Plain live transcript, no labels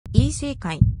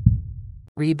Isekai.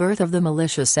 Rebirth of the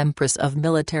Malicious Empress of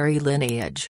Military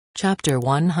Lineage. Chapter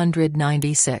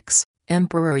 196,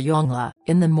 Emperor Yongle.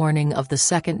 In the morning of the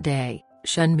second day,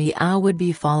 Shen Miao would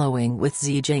be following with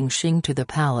Zi Jingxing to the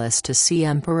palace to see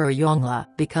Emperor Yongle.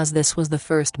 Because this was the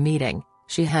first meeting,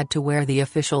 she had to wear the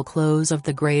official clothes of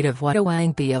the grade of what a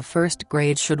Wangpi of first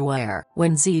grade should wear.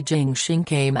 When Zi Jingxing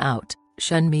came out,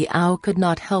 Shen Miao could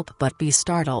not help but be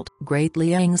startled. Great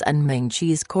Liang's and Ming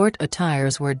Qi's court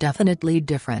attires were definitely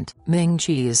different. Ming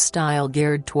Qi's style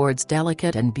geared towards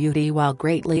delicate and beauty, while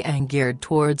Great Liang geared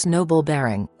towards noble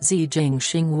bearing. Zi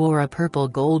Jingxing wore a purple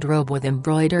gold robe with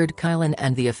embroidered Qian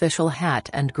and the official hat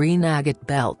and green agate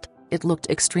belt. It looked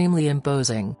extremely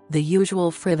imposing. The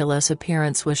usual frivolous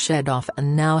appearance was shed off,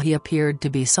 and now he appeared to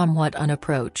be somewhat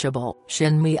unapproachable.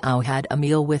 Shen Miao had a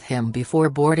meal with him before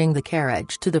boarding the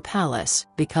carriage to the palace.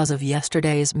 Because of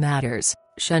yesterday's matters,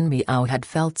 Shen Miao had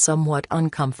felt somewhat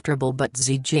uncomfortable, but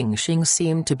Zi Jingxing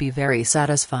seemed to be very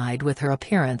satisfied with her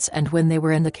appearance, and when they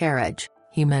were in the carriage,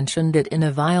 he mentioned it in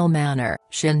a vile manner.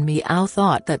 Shen Miao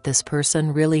thought that this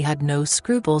person really had no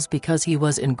scruples because he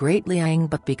was in Great Liang,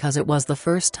 but because it was the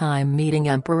first time meeting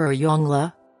Emperor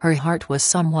Yongle, her heart was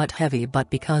somewhat heavy, but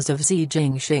because of Zi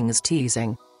Jingxing's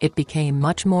teasing, it became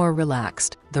much more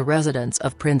relaxed. The residence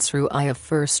of Prince Ruai of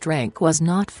first rank was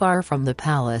not far from the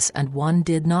palace, and one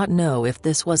did not know if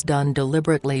this was done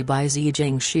deliberately by Zi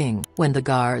Jingxing. When the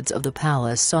guards of the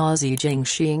palace saw Zi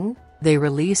Jingxing, they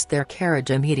released their carriage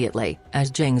immediately.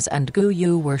 As Jing's and Gu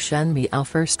Yu were Shen Miao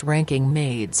first-ranking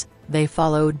maids, they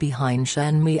followed behind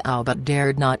Shen Miao but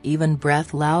dared not even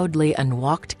breath loudly and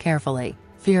walked carefully,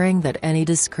 fearing that any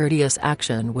discourteous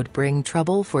action would bring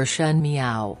trouble for Shen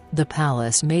Miao. The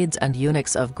palace maids and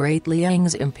eunuchs of Great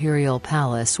Liang's imperial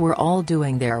palace were all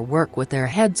doing their work with their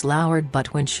heads lowered,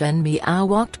 but when Shen Miao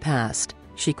walked past,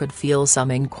 she could feel some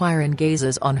inquiring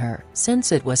gazes on her.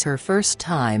 Since it was her first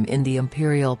time in the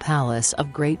imperial palace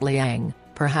of Great Liang,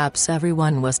 perhaps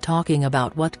everyone was talking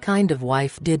about what kind of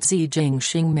wife did Zi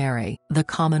Jingxing marry. The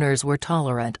commoners were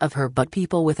tolerant of her, but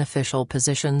people with official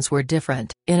positions were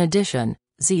different. In addition,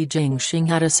 Zi Jingxing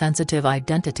had a sensitive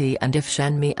identity, and if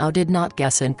Shen Miao did not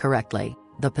guess incorrectly,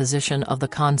 the position of the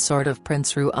consort of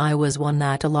Prince Ruai was one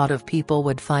that a lot of people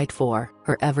would fight for.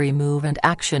 Her every move and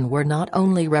action were not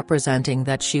only representing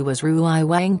that she was Ruai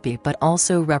Wangpi, but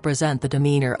also represent the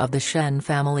demeanor of the Shen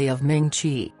family of Ming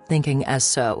Qi. Thinking as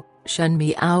so, Shen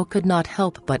Miao could not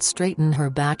help but straighten her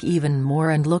back even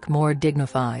more and look more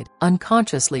dignified.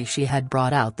 Unconsciously she had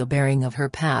brought out the bearing of her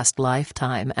past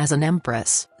lifetime as an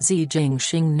empress. Zi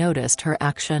Jingxing noticed her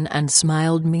action and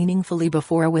smiled meaningfully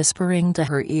before whispering to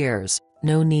her ears,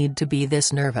 "No need to be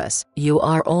this nervous. You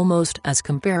are almost as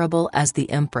comparable as the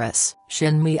Empress."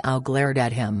 Shen Miao glared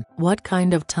at him. What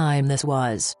kind of time this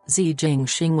was? Zi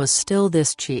Jingxing was still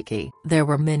this cheeky. There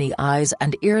were many eyes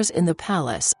and ears in the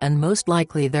palace, and most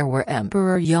likely there were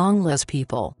Emperor Yongle's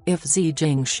people. If Zi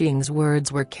Jingxing's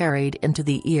words were carried into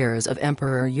the ears of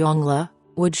Emperor Yongle,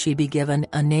 would she be given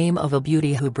a name of a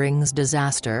beauty who brings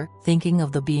disaster? Thinking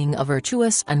of the being a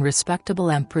virtuous and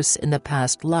respectable empress in the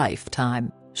past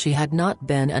lifetime, she had not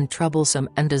been an troublesome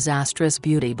and disastrous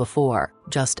beauty before.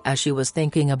 Just as she was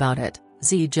thinking about it,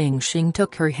 Zi Jingxing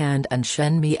took her hand and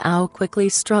Shen Miao quickly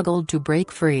struggled to break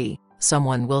free.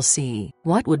 Someone will see.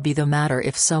 What would be the matter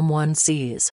if someone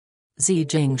sees? Zi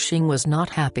Jingxing was not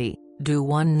happy. Do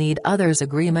one need others'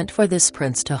 agreement for this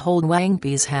prince to hold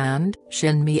Wangpi's hand?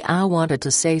 Shen Miao wanted to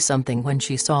say something when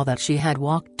she saw that she had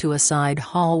walked to a side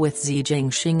hall with Zi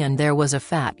Jingxing, and there was a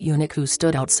fat eunuch who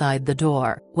stood outside the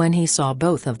door. When he saw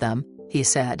both of them, he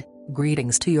said,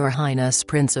 "Greetings to your highness,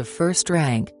 prince of first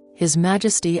rank. His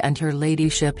Majesty and her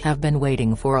ladyship have been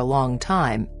waiting for a long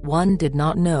time." One did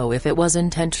not know if it was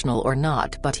intentional or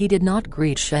not, but he did not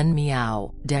greet Shen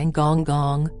Miao. "Dang gong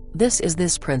gong, this is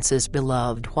this prince's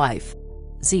beloved wife."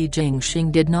 Zi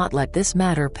Jingxing did not let this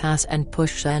matter pass and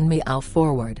pushed Shen Miao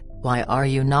forward. "Why are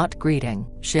you not greeting?"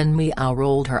 Shen Miao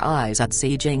rolled her eyes at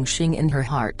Zi Jingxing in her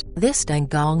heart. This Dang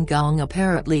Gong Gong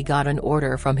apparently got an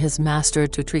order from his master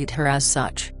to treat her as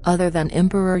such. Other than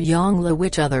Emperor Yongle,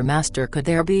 which other master could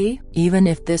there be? Even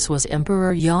if this was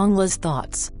Emperor Yongle's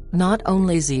thoughts, not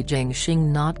only Zi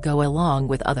Jingxing not go along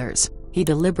with others, he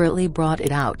deliberately brought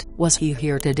it out. Was he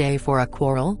here today for a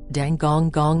quarrel? Dang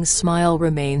Gong Gong's smile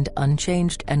remained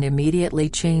unchanged and immediately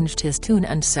changed his tune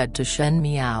and said to Shen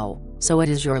Miao, "So it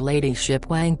is your ladyship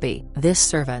Wangpi." This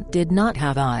servant did not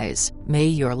have eyes. "May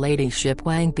your ladyship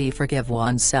Wangpi forgive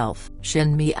oneself."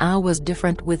 Shen Miao was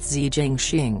different with Zi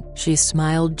Jingxing. She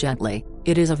smiled gently.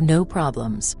 "It is of no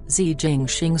problems." Zi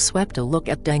Jingxing swept a look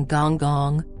at Dang Gong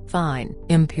Gong. "Fine.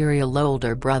 Imperial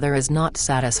older brother is not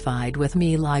satisfied with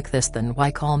me like this, then why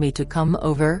call me to come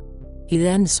over?" He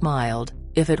then smiled.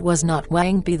 If it was not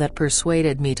Wang Pi that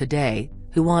persuaded me today,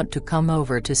 who want to come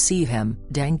over to see him?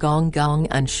 Deng Gong Gong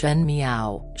and Shen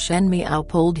Miao. Shen Miao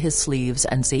pulled his sleeves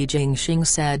and Xi Jingxing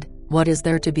said, "What is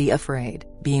there to be afraid?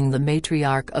 Being the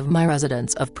matriarch of my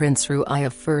residence of Prince Ruai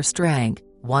of first rank,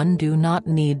 one do not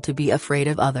need to be afraid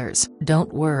of others.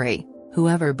 Don't worry,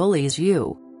 whoever bullies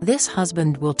you, this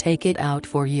husband will take it out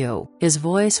for you." His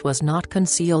voice was not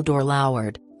concealed or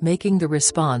lowered, making the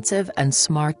responsive and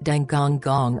smart Deng Gong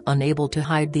Gong unable to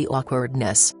hide the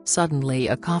awkwardness. Suddenly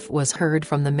a cough was heard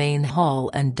from the main hall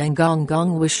and Deng Gong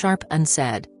Gong was sharp and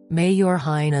said, "May your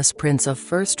highness Prince of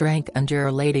first rank and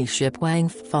your ladyship Wang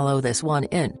follow this one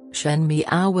in." Shen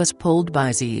Miao was pulled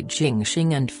by Xi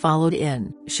Jingxing and followed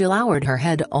in. She lowered her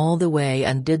head all the way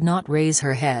and did not raise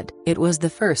her head. It was the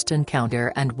first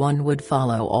encounter and one would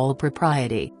follow all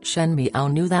propriety. Shen Miao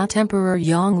knew that Emperor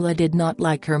Yongle did not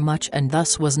like her much and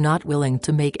thus was not willing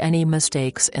to make any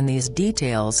mistakes in these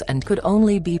details and could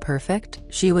only be perfect.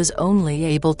 She was only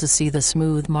able to see the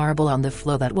smooth marble on the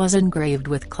floor that was engraved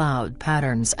with cloud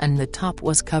patterns and the top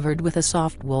was covered with a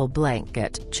soft wool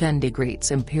blanket. "Chendi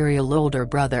greets imperial older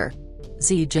brother,"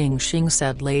 Xi Jingxing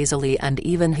said lazily and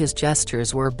even his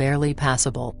gestures were barely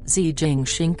passable. Xi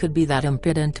Jingxing could be that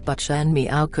impudent but Shen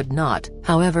Miao could not.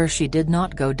 However, she did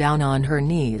not go down on her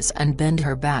knees and bend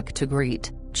her back to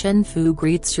greet. "Chen Fu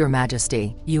greets your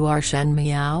majesty." "You are Shen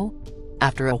Miao?"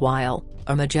 After a while,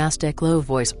 a majestic low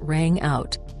voice rang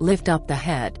out, "Lift up the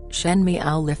head." Shen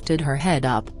Miao lifted her head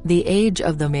up. The age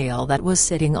of the male that was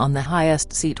sitting on the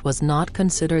highest seat was not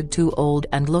considered too old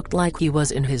and looked like he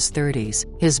was in his 30s.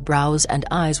 His brows and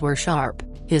eyes were sharp,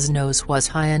 his nose was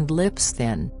high and lips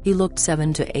thin. He looked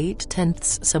 7 to 8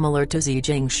 tenths similar to Xi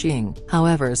Jingxing.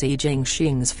 However, Xi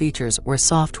Jingxing's features were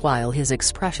soft while his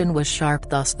expression was sharp,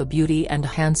 thus the beauty and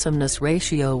handsomeness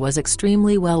ratio was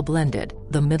extremely well blended.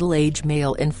 The middle-aged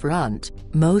male in front,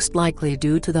 most likely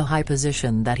due to the high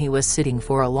position that he was sitting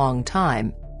for a long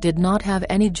time, did not have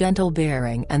any gentle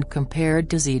bearing and compared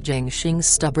to Xi Jingxing's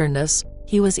stubbornness,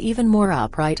 he was even more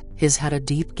upright. His had a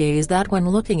deep gaze that when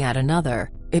looking at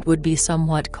another, it would be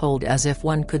somewhat cold as if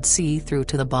one could see through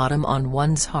to the bottom on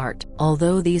one's heart.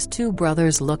 Although these two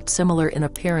brothers looked similar in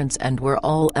appearance and were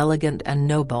all elegant and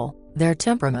noble, their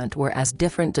temperament were as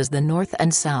different as the north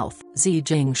and south. Xi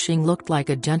Jingxing looked like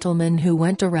a gentleman who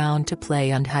went around to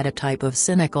play and had a type of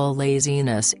cynical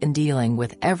laziness in dealing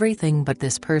with everything, but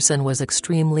this person was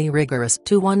extremely rigorous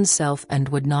to oneself and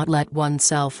would not let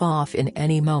oneself off in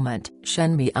any moment.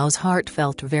 Shen Miao's heart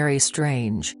felt very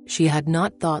strange. She had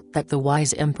not thought that the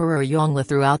wise Emperor Yongle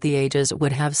throughout the ages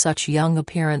would have such young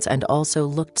appearance and also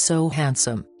looked so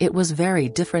handsome. It was very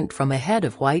different from a head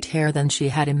of white hair than she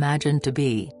had imagined to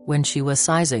be. When she was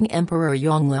sizing Emperor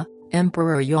Yongle,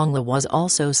 Emperor Yongle was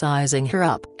also sizing her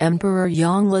up. Emperor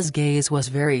Yongle's gaze was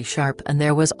very sharp and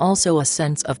there was also a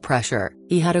sense of pressure.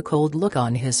 He had a cold look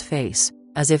on his face,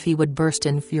 as if he would burst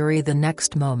in fury the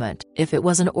next moment. If it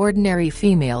was an ordinary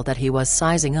female that he was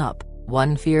sizing up,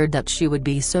 one feared that she would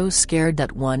be so scared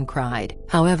that one cried.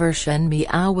 However, Shen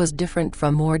Miao was different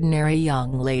from ordinary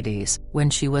young ladies. When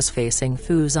she was facing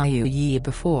Fu Ziyuyi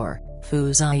before,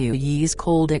 Fu Ziyuyi's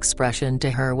cold expression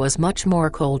to her was much more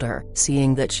colder.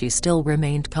 Seeing that she still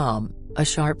remained calm, a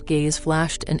sharp gaze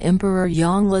flashed in Emperor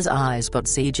Yongle's eyes, but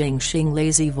Xi Jingxing's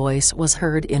lazy voice was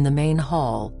heard in the main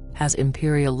hall. "Has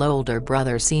Imperial older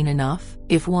brother seen enough?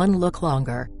 If one look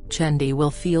longer, Chendi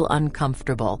will feel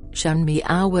uncomfortable." Shen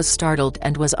Miao was startled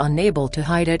and was unable to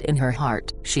hide it in her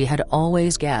heart. She had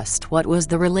always guessed what was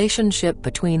the relationship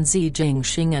between Xi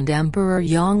Jingxing and Emperor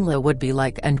Yongle would be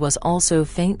like and was also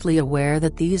faintly aware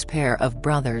that these pair of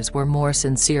brothers were more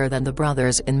sincere than the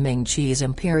brothers in Mingqi's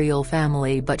imperial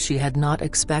family, but she had not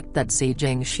expected that Xi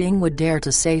Jingxing would dare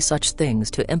to say such things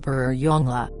to Emperor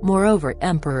Yongle. Moreover,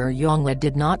 Emperor Yongle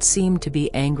did not seem to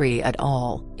be angry at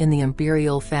all. In the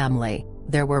imperial family,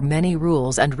 there were many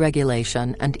rules and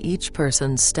regulation and each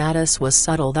person's status was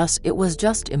subtle, thus it was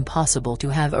just impossible to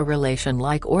have a relation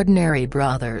like ordinary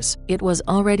brothers. It was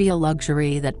already a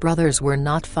luxury that brothers were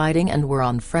not fighting and were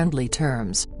on friendly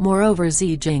terms. Moreover,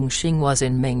 Xi Jingxing was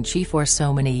in Mingqi for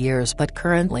so many years, but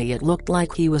currently it looked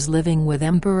like he was living with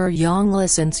Emperor Yongle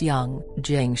since young.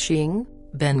 "Jingxing,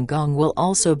 Ben Gong will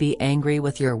also be angry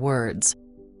with your words."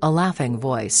 A laughing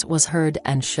voice was heard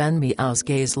and Shen Miao's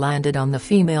gaze landed on the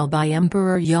female by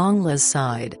Emperor Yongle's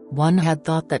side. One had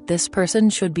thought that this person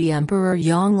should be Emperor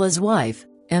Yongle's wife,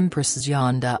 Empress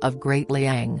Xianda of Great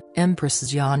Liang. Empress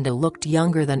Xianda looked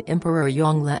younger than Emperor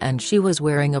Yongle, and she was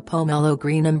wearing a pomelo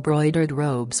green embroidered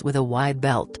robes with a wide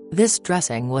belt. This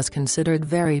dressing was considered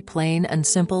very plain and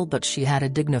simple, but she had a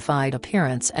dignified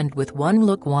appearance, and with one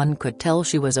look one could tell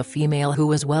she was a female who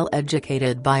was well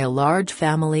educated by a large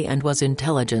family and was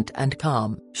intelligent and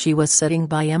calm. She was sitting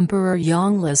by Emperor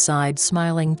Yongle's side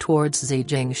smiling towards Xi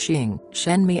Jingxing.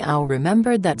 Shen Miao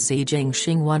remembered that Xi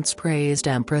Jingxing once praised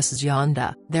Empress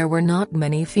Xianda. There were not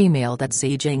many female that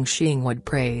Xi Jingxing would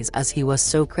praise, as he was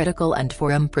so critical, and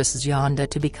for Empress Xianda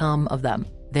to become of them,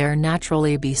 there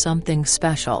naturally be something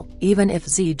special. Even if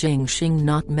Xi Jingxing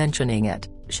not mentioning it,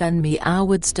 Shen Miao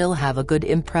would still have a good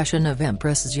impression of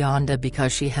Empress Xianda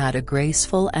because she had a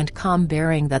graceful and calm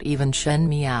bearing that even Shen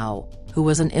Miao, who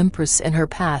was an empress in her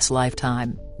past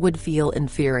lifetime, would feel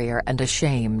inferior and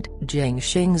ashamed.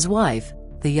 Jingxing's wife,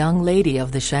 the young lady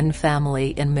of the Shen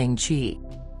family in Mingqi.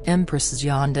 Empress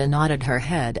Xianda nodded her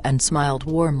head and smiled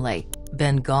warmly.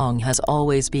 Ben Gong has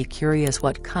always been curious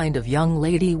what kind of young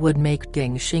lady would make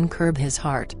Jingxing curb his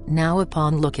heart. Now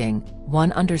upon looking,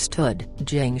 one understood.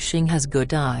 Jingxing has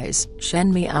good eyes.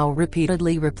 Shen Miao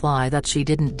repeatedly replied that she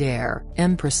didn't dare.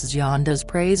 Empress Xianda's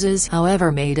praises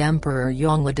however made Emperor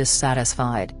Yongle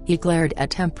dissatisfied. He glared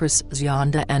at Empress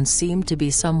Xianda and seemed to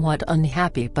be somewhat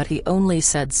unhappy, but he only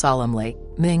said solemnly,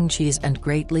 Mingqi's and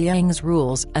Great Liang's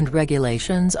rules and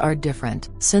regulations are different.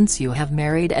 Since you have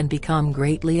married and become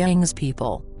Great Liang's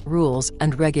people, rules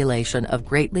and regulation of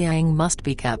Great Liang must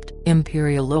be kept.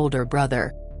 Imperial older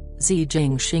brother. Xi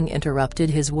Jingxing interrupted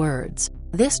his words.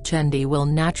 This Chendi will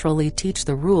naturally teach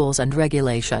the rules and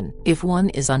regulation. If one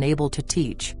is unable to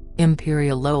teach,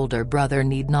 Imperial older brother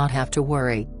need not have to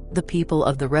worry. The people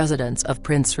of the residence of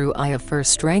Prince Ruai of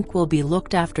first rank will be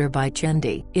looked after by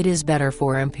Chendi. It is better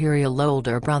for Imperial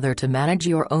older brother to manage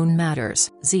your own matters.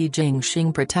 Xi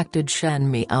Jingxing protected Shen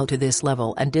Miao to this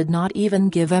level and did not even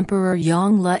give Emperor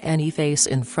Yongle any face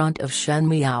in front of Shen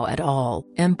Miao at all.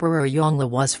 Emperor Yongle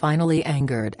was finally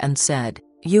angered and said,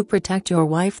 You protect your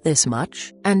wife this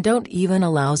much, and don't even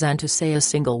allow Zhen to say a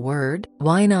single word?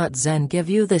 Why not Zhen give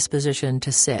you this position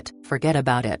to sit? Forget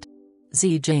about it.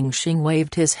 Xi Jingxing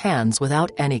waved his hands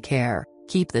without any care.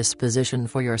 Keep this position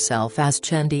for yourself, as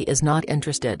Chendi is not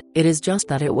interested. It is just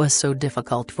that it was so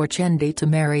difficult for Chendi to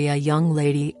marry a young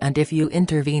lady, and if you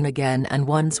intervene again and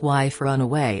one's wife run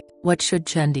away, what should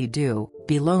Chendi do?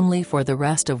 Be lonely for the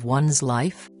rest of one's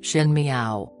life? Shen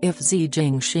Miao. If Xi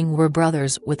Jingxing were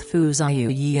brothers with Fu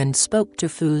Ziyuyi and spoke to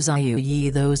Fu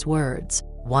Ziyuyi those words,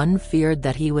 one feared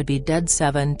that he would be dead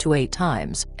 7 to 8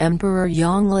 times. Emperor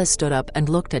Yongle stood up and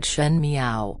looked at Shen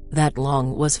Miao. That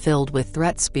long was filled with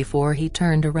threats before he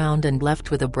turned around and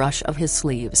left with a brush of his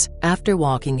sleeves. After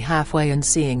walking halfway and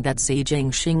seeing that Xi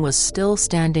Jingxing was still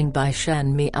standing by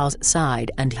Shen Miao's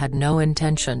side and had no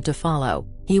intention to follow,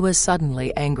 he was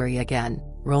suddenly angry again.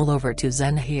 Roll over to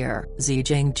Zhen here. Xi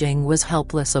Jingxing was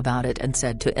helpless about it and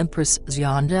said to Empress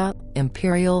Xianda,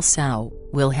 Imperial Cao,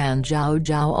 will hand Zhao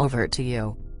Zhao over to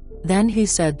you. Then he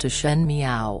said to Shen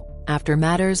Miao, after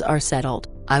matters are settled,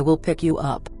 I will pick you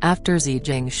up. After Xi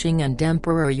Jingxing and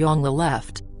Emperor Yongle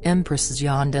left, Empress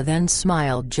Xianda then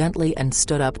smiled gently and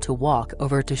stood up to walk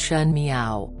over to Shen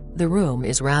Miao. The room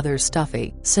is rather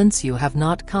stuffy. Since you have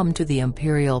not come to the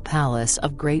Imperial Palace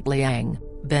of Great Liang,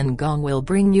 Ben Gong will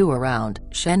bring you around.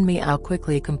 Shen Miao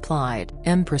quickly complied.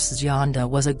 Empress Xianda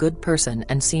was a good person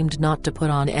and seemed not to put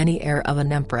on any air of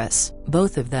an empress.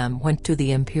 Both of them went to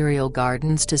the Imperial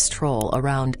Gardens to stroll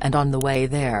around, and on the way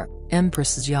there,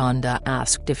 Empress Xianda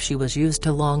asked if she was used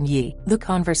to Long Yi. The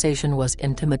conversation was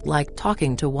intimate, like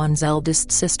talking to one's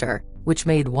eldest sister, which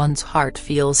made one's heart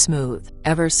feel smooth.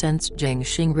 Ever since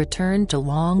Jingxing returned to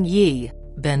Long Yi,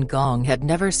 Ben Gong had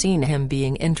never seen him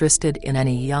being interested in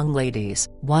any young ladies.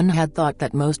 One had thought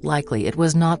that most likely it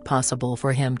was not possible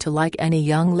for him to like any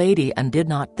young lady, and did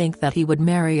not think that he would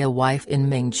marry a wife in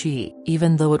Mingqi.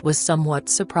 Even though it was somewhat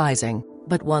surprising,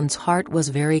 but one's heart was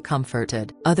very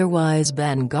comforted. Otherwise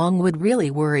Ben Gong would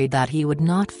really worry that he would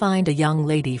not find a young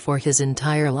lady for his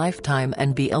entire lifetime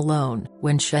and be alone.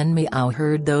 When Shen Miao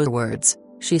heard those words,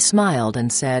 she smiled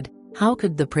and said, how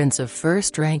could the prince of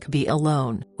first rank be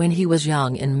alone? When he was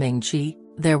young in Mingqi,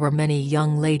 there were many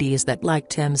young ladies that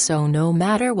liked him, so no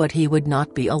matter what he would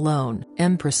not be alone.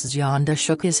 Empress Xianda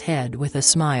shook his head with a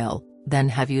smile. Then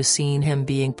have you seen him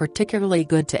being particularly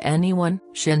good to anyone?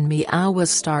 Shen Miao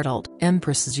was startled.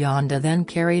 Empress Xianda then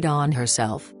carried on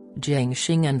herself.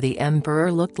 Jingxing and the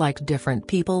Emperor looked like different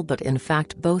people, but in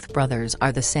fact both brothers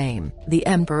are the same. The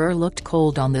Emperor looked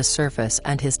cold on the surface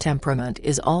and his temperament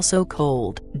is also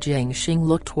cold. Jingxing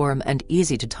looked warm and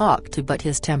easy to talk to, but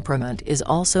his temperament is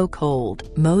also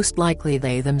cold. Most likely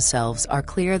they themselves are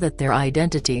clear that their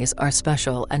identities are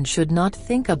special and should not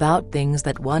think about things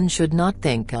that one should not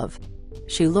think of.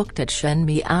 She looked at Shen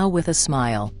Miao with a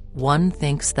smile. One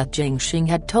thinks that Jingxing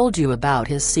had told you about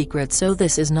his secret, so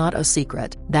this is not a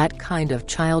secret. That kind of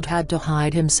child had to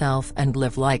hide himself and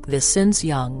live like this since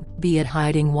young, be it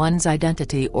hiding one's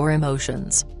identity or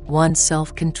emotions. One's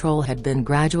self-control had been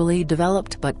gradually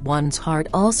developed, but one's heart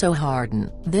also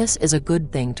hardened. This is a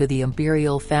good thing to the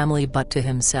imperial family, but to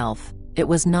himself, it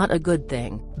was not a good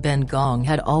thing. Ben Gong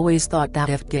had always thought that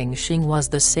if Jingxing was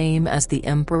the same as the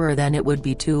Emperor, then it would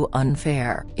be too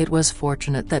unfair. It was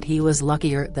fortunate that he was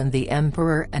luckier than the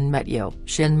Emperor and met you.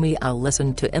 Shen Miao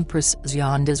listened to Empress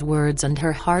Xianda's words and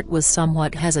her heart was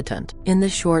somewhat hesitant. In the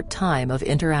short time of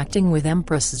interacting with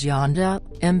Empress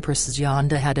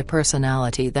Xianda had a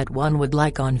personality that one would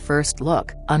like on first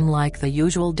look. Unlike the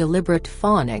usual deliberate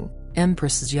fawning,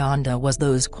 Empress Xianda was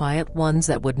those quiet ones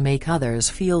that would make others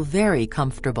feel very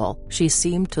comfortable. She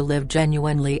seemed to live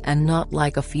genuinely and not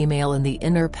like a female in the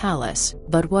inner palace.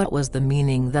 But what was the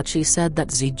meaning that she said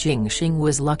that Xi Jingxing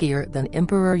was luckier than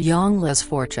Emperor Yongla's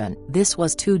fortune? This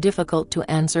was too difficult to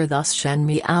answer, thus Shen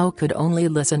Miao could only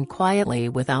listen quietly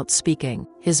without speaking.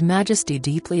 His Majesty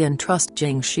deeply entrusts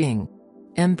Jingxing.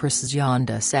 Empress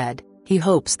Xianda said. He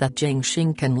hopes that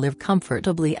Jingxing can live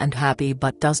comfortably and happy,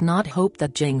 but does not hope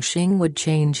that Jingxing would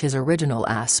change his original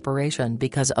aspiration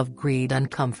because of greed and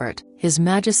comfort. His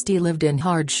Majesty lived in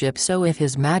hardship, so if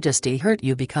His Majesty hurt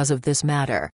you because of this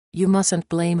matter, you mustn't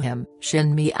blame him.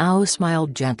 Shen Miao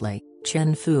smiled gently.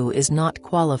 Chen Fu is not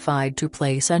qualified to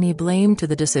place any blame to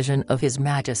the decision of His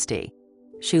Majesty.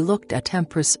 She looked at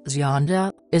Empress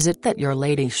Xianda. Is it that your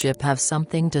ladyship have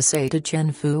something to say to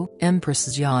Chen Fu? Empress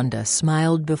Xianda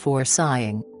smiled before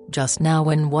sighing. Just now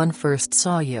when one first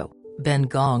saw you, Ben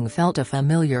Gong felt a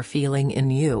familiar feeling in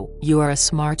you. You are a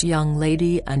smart young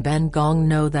lady, and Ben Gong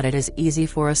know that it is easy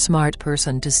for a smart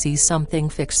person to see something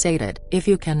fixated. If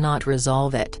you cannot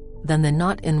resolve it, then the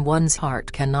knot in one's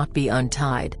heart cannot be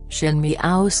untied. Shen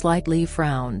Miao slightly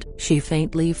frowned. She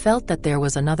faintly felt that there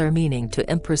was another meaning to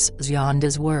Empress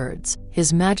Xianda's words.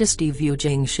 His Majesty viewed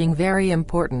Jingxing very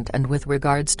important, and with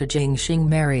regards to Jingxing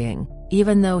marrying,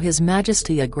 even though His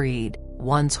Majesty agreed,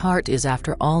 one's heart is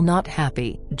after all not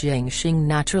happy. Jingxing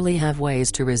naturally have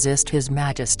ways to resist His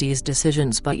Majesty's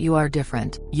decisions, but you are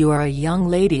different. You are a young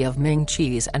lady of Ming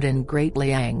Qis, and in Great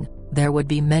Liang, there would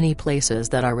be many places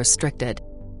that are restricted.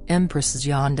 Empress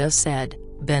Xianda said,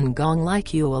 Ben Gong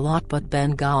like you a lot, but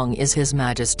Ben Gong is His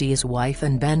Majesty's wife,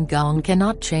 and Ben Gong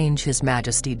cannot change His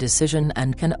Majesty's decision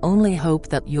and can only hope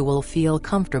that you will feel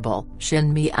comfortable.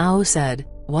 Shen Miao said,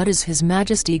 what is His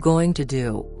Majesty going to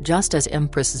do? Just as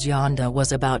Empress Xianda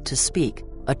was about to speak,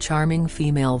 a charming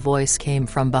female voice came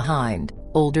from behind.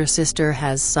 Older sister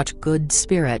has such good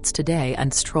spirits today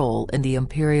and stroll in the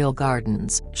imperial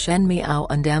gardens. Shen Miao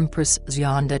and Empress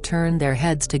Xianda turned their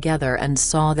heads together and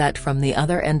saw that from the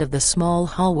other end of the small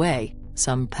hallway,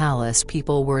 some palace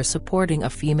people were supporting a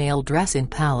female dressed in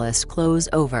palace clothes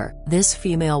over. This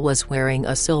female was wearing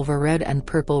a silver red and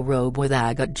purple robe with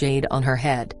agate jade on her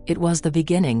head. It was the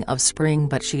beginning of spring,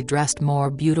 but she dressed more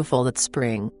beautiful than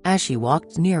spring. As she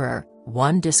walked nearer,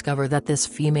 one discovered that this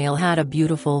female had a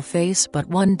beautiful face, but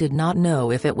one did not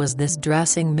know if it was this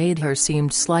dressing made her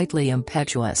seemed slightly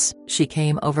impetuous. She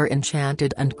came over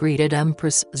enchanted and greeted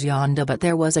Empress Xianda, but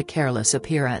there was a careless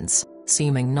appearance,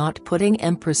 seeming not putting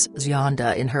Empress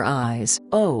Xianda in her eyes.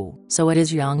 Oh, so it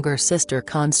is younger sister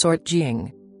consort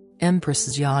Jing. Empress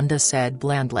Xianda said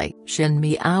blandly. Shen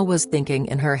Miao was thinking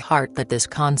in her heart that this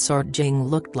consort Jing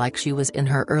looked like she was in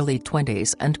her early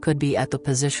 20s and could be at the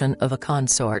position of a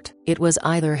consort. It was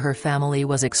either her family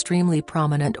was extremely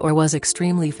prominent or was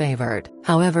extremely favored.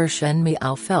 However, Shen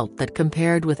Miao felt that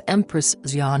compared with Empress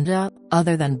Xianda,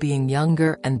 other than being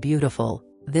younger and beautiful,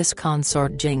 this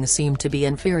consort Jing seemed to be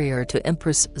inferior to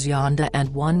Empress Xianda, and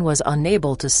one was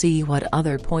unable to see what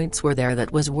other points were there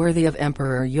that was worthy of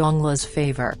Emperor Yongla's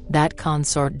favor. That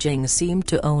consort Jing seemed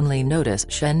to only notice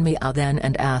Shen Miao then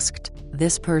and asked,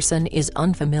 this person is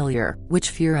unfamiliar.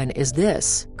 Which Furen is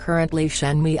this? Currently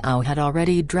Shen Miao had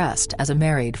already dressed as a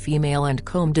married female and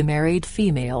combed a married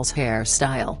female's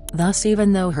hairstyle. Thus,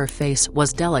 even though her face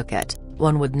was delicate,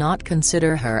 one would not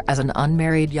consider her as an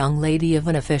unmarried young lady of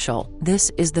an official.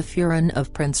 This is the Furen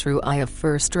of Prince Ruai of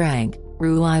first rank,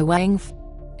 Ruai Wangf.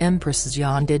 Empress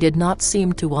Yonda did not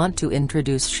seem to want to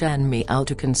introduce Shan Miao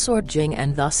to Consort Jing,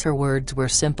 and thus her words were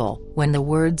simple. When the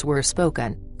words were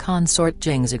spoken, Consort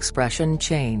Jing's expression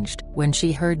changed. When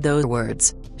she heard those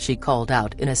words, she called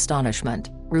out in astonishment,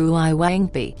 "Ruai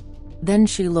Wangpi." Then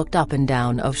she looked up and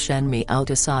down of Shan Miao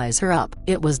to size her up.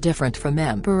 It was different from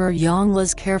Emperor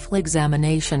Yongla's careful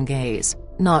examination gaze,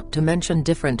 not to mention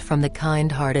different from the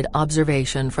kind-hearted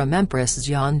observation from Empress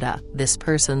Yonda. This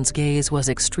person's gaze was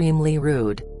extremely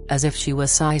rude, as if she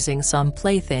was sizing some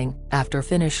plaything. After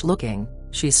finished looking,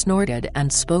 she snorted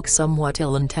and spoke somewhat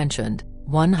ill-intentioned.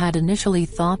 One had initially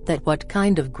thought that what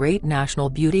kind of great national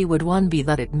beauty would one be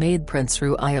that it made Prince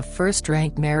Ruai of first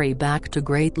rank marry back to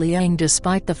Great Liang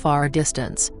despite the far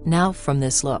distance. Now from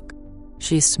this look,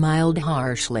 she smiled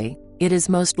harshly. "It is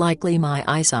most likely my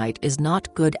eyesight is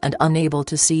not good and unable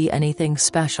to see anything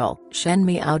special." Shan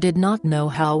Miao did not know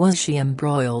how was she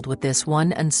embroiled with this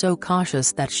one, and so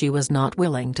cautious that she was not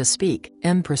willing to speak.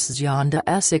 Empress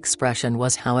Yonda's expression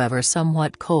was however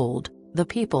somewhat cold. The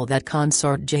people that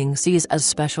Consort Jing sees as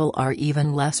special are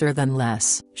even lesser than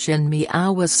less. Shan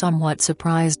Miao was somewhat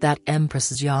surprised that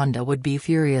Empress Yonda would be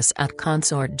furious at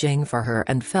Consort Jing for her,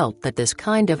 and felt that this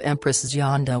kind of Empress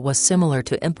Yonda was similar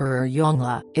to Emperor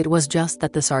Yongla. It was just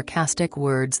that the sarcastic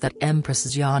words that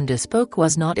Empress Yonda spoke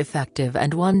was not effective,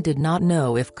 and one did not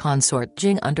know if Consort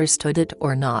Jing understood it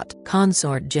or not.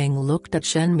 Consort Jing looked at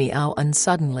Shan Miao and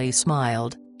suddenly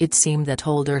smiled. It seemed that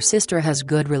older sister has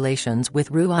good relations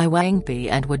with Ruai Wangpi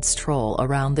and would stroll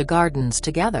around the gardens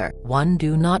together. One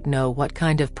do not know what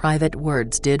kind of private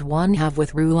words did one have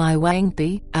with Ruai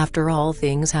Wangpi. After all,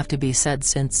 things have to be said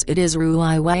since it is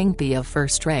Ruai Wangpi of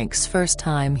first rank's first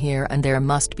time here, and there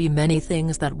must be many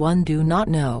things that one do not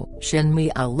know. Shan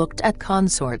Miao looked at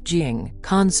Consort Jing.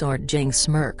 Consort Jing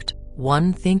smirked.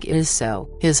 "One think is so.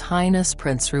 His Highness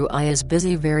Prince Ruai is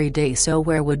busy very day, so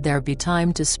where would there be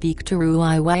time to speak to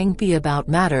Ruai Wangpi about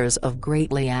matters of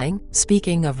Great Liang?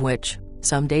 Speaking of which,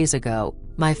 some days ago,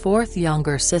 my fourth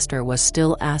younger sister was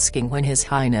still asking when His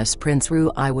Highness Prince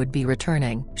Ruai would be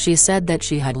returning. She said that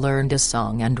she had learned a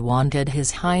song and wanted His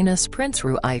Highness Prince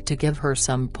Ruai to give her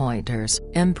some pointers."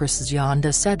 Empress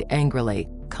Yonda said angrily.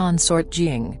 Consort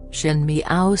Jing. Shan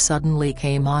Miao suddenly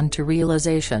came on to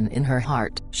realization in her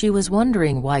heart. She was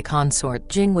wondering why Consort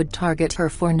Jing would target her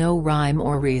for no rhyme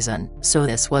or reason. So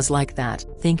this was like that.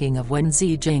 Thinking of when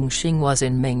Zi Jingxing was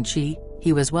in Mingqi,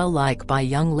 he was well liked by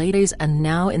young ladies, and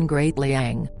now in Great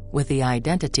Liang, with the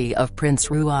identity of Prince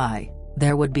Ruai,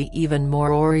 there would be even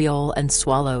more oriole and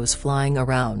swallows flying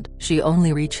around. She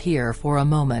only reached here for a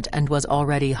moment and was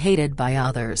already hated by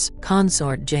others.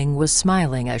 Consort Jing was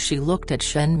smiling as she looked at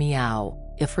Shan Miao.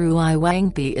 "If Ruai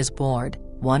Wangpi is bored,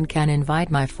 one can invite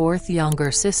my fourth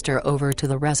younger sister over to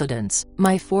the residence.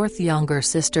 My fourth younger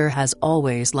sister has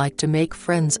always liked to make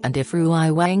friends, and if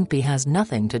Ruai Wangpi has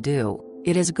nothing to do,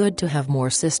 it is good to have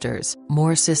more sisters."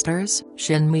 "More sisters?"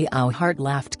 Shan Miao's heart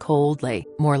laughed coldly.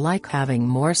 More like having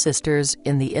more sisters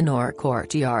in the inner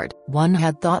courtyard. One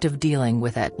had thought of dealing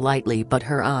with it lightly, but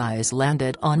her eyes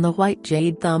landed on the white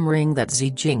jade thumb ring that Zi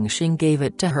Jingxing gave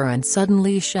it to her, and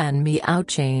suddenly Shan Miao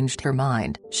changed her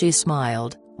mind. She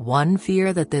smiled. One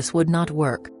fear that this would not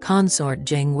work. Consort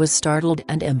Jing was startled,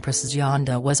 and Empress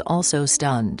Yonda was also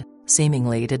stunned.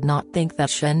 Seemingly did not think that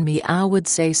Shan Miao would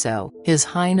say so. "His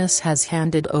Highness has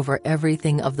handed over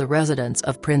everything of the residence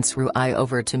of Prince Ruai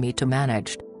over to me to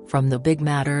manage, from the big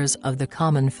matters of the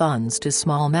common funds to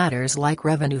small matters like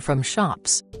revenue from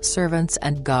shops, servants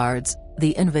and guards,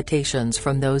 the invitations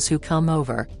from those who come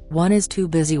over. One is too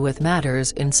busy with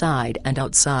matters inside and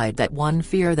outside that one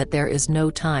fear that there is no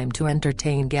time to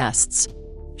entertain guests."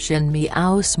 Shan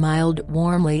Miao smiled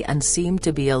warmly and seemed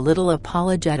to be a little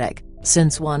apologetic.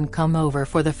 "Since one come over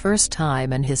for the first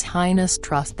time and His Highness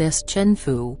trust this Chen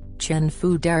Fu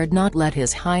dared not let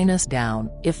His Highness down.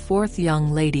 If fourth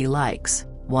young lady likes,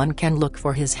 one can look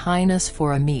for His Highness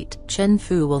for a meet. Chen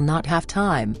Fu will not have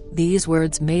time." These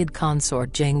words made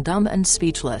Consort Jing dumb and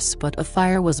speechless, but a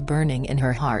fire was burning in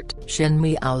her heart. Shan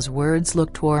Miao's words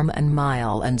looked warm and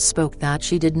mild and spoke that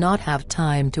she did not have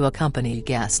time to accompany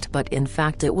guest, but in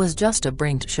fact it was just a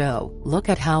brinked show. Look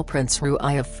at how Prince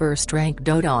Ruai of first rank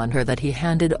doted on her, that he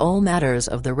handed all matters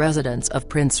of the residence of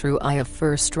Prince Ruai of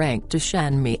first rank to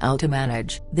Shan Miao to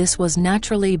manage. This was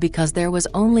naturally because there was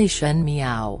only Shan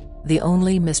Miao, the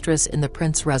only mistress in the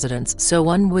prince residence, so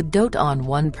one would dote on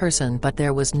one person, but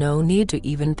there was no need to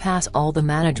even pass all the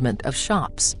management of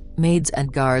shops, maids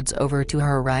and guards over to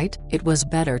her right. It was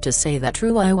better to say that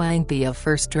Ruai Wangpi of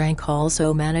first rank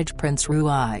also managed Prince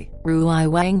Ruai. Ruai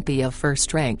Wangpi of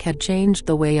first rank had changed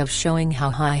the way of showing how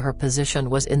high her position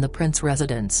was in the prince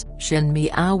residence. Shin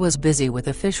Miao was busy with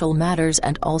official matters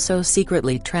and also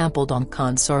secretly trampled on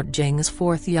Consort Jing's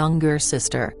fourth younger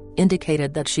sister,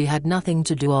 indicated that she had nothing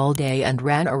to do all day and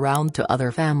ran around to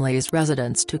other families'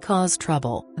 residence to cause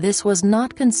trouble. This was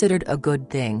not considered a good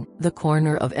thing. The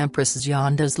corner of Empress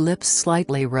Xianda's lips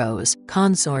slightly rose.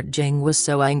 Consort Jing was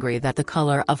so angry that the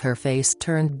color of her face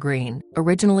turned green.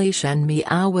 Originally Shen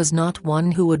Miao was not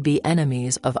one who would be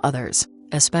enemies of others,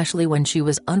 especially when she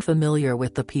was unfamiliar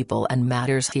with the people and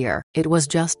matters here. It was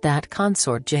just that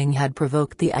Consort Jing had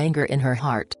provoked the anger in her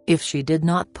heart. If she did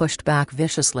not push back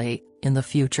viciously, in the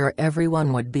future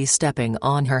everyone would be stepping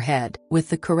on her head. With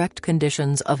the correct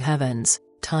conditions of heavens,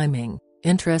 timing,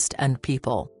 interest and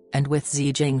people, and with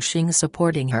Zi Jingxing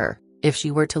supporting her, if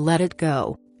she were to let it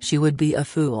go, she would be a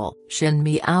fool. Shin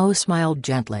Miao smiled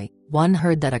gently. One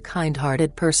heard that a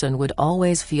kind-hearted person would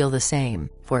always feel the same.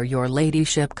 For your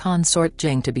ladyship Consort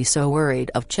Jing to be so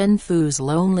worried of Chen Fu's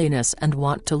loneliness and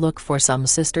want to look for some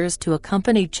sisters to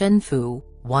accompany Chen Fu,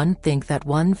 one think that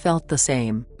one felt the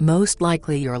same. Most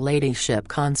likely your ladyship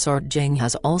Consort Jing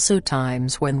has also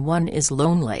times when one is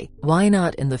lonely. Why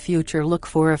not in the future look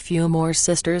for a few more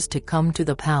sisters to come to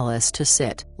the palace to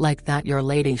sit? Like that your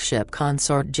ladyship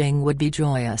Consort Jing would be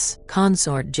joyous.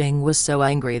 Consort Jing was so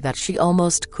angry that she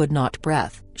almost could not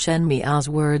breathe. Shen Miao's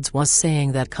words was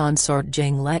saying that Consort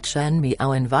Jing let Shen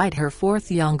Miao invite her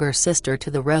fourth younger sister to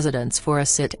the residence for a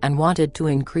sit and wanted to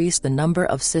increase the number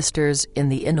of sisters in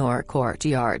the inner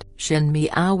courtyard. Shen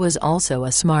Miao was also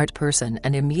a smart person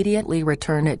and immediately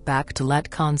returned it back to let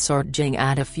Consort Jing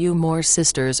add a few more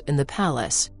sisters in the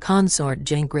palace. Consort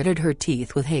Jing gritted her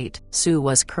teeth with hate. Su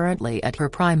was currently at her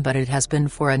prime, but it has been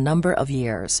for a number of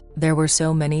years. There were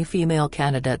so many female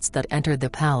candidates that entered the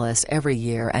palace every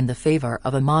year and the favor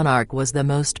of a monarch was the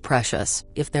most precious.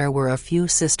 If there were a few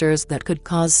sisters that could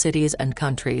cause cities and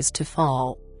countries to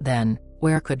fall, then,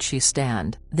 where could she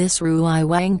stand? This Ruai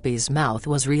Wangpi's mouth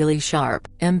was really sharp.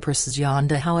 Empress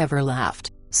Xianda however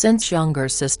laughed. Since younger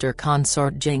sister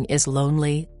Consort Jing is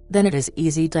lonely, then it is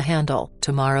easy to handle.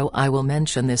 Tomorrow I will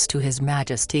mention this to His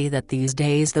Majesty that these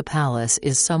days the palace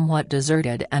is somewhat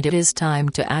deserted and it is time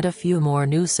to add a few more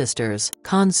new sisters.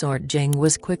 Consort Jing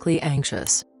was quickly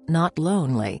anxious. Not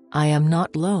lonely. I am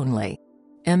not lonely.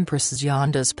 Empress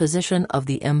Xianda's position of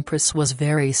the Empress was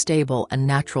very stable and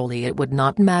naturally it would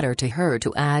not matter to her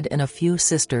to add in a few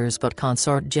sisters, but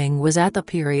Consort Jing was at the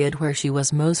period where she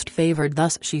was most favored,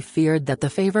 thus she feared that the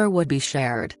favor would be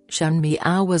shared. Shen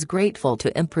Miao was grateful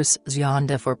to Empress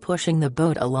Xianda for pushing the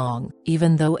boat along.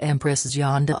 Even though Empress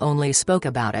Xianda only spoke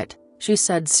about it, she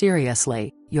said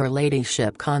seriously, "Your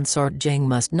ladyship Consort Jing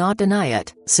must not deny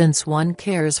it. Since one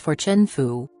cares for Chen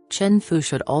Fu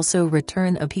should also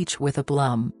return a peach with a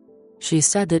plum." She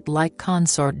said it like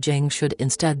Consort Jing should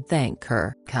instead thank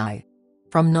her. Kai.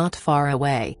 From not far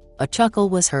away, a chuckle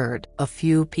was heard. A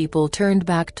few people turned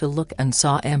back to look and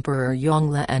saw Emperor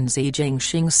Yongle and Zi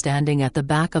Jingxing standing at the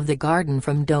back of the garden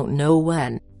from don't know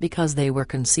when, because they were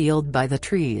concealed by the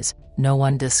trees. No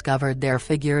one discovered their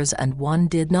figures and one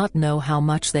did not know how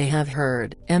much they have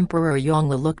heard. Emperor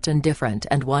Yongle looked indifferent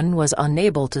and one was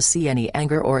unable to see any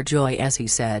anger or joy as he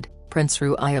said, "Prince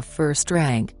Ruai of first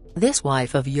rank, this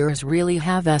wife of yours really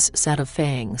have a set of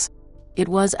fangs." It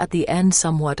was at the end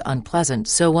somewhat unpleasant,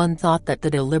 so one thought that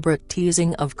the deliberate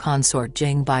teasing of Consort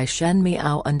Jing by Shen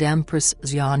Miao and Empress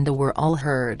Xianda were all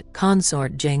heard.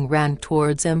 Consort Jing ran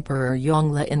towards Emperor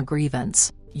Yongle in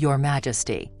grievance. "Your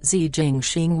Majesty." Zi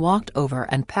Jingxing walked over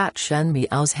and pat Shen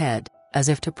Miao's head, as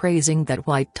if to praising that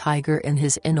white tiger in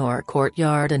his inner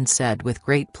courtyard and said with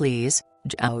great please,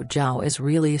 "Zhao Zhao is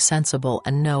really sensible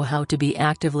and know how to be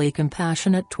actively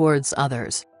compassionate towards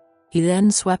others." He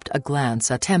then swept a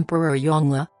glance at Emperor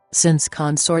Yongle. Since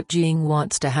Consort Jing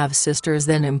wants to have sisters,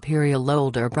 then imperial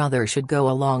older brother should go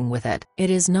along with it. It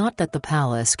is not that the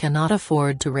palace cannot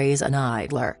afford to raise an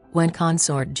idler. When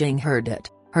Consort Jing heard it,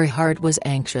 her heart was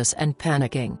anxious and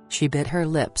panicking. She bit her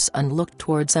lips and looked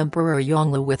towards Emperor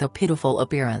Yongle with a pitiful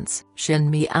appearance.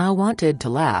 Shin Miao wanted to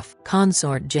laugh.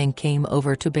 Consort Jing came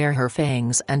over to bare her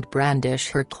fangs and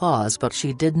brandish her claws, but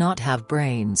she did not have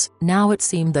brains. Now it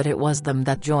seemed that it was them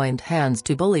that joined hands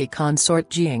to bully Consort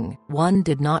Jing. One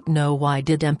did not know why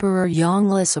did Emperor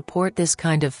Yongle support this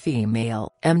kind of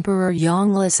female. Emperor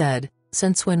Yongle said,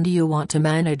 "Since when do you want to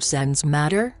manage Zen's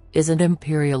matter? Isn't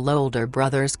imperial older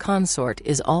brother's consort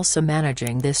is also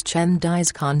managing this Chen Dai's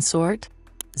consort?"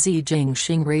 Zi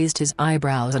Jingxing raised his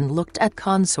eyebrows and looked at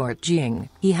Consort Jing.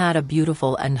 He had a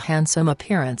beautiful and handsome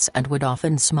appearance and would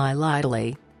often smile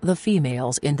idly. The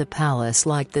females in the palace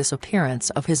liked this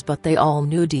appearance of his, but they all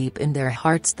knew deep in their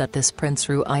hearts that this Prince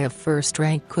Ruai of first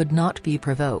rank could not be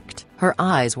provoked. Her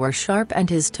eyes were sharp and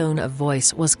his tone of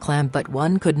voice was calm, but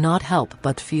one could not help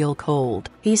but feel cold.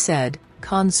 He said,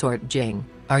 "Consort Jing,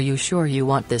 are you sure you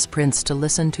want this prince to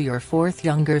listen to your fourth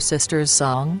younger sister's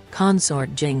song?"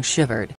 Consort Jing shivered.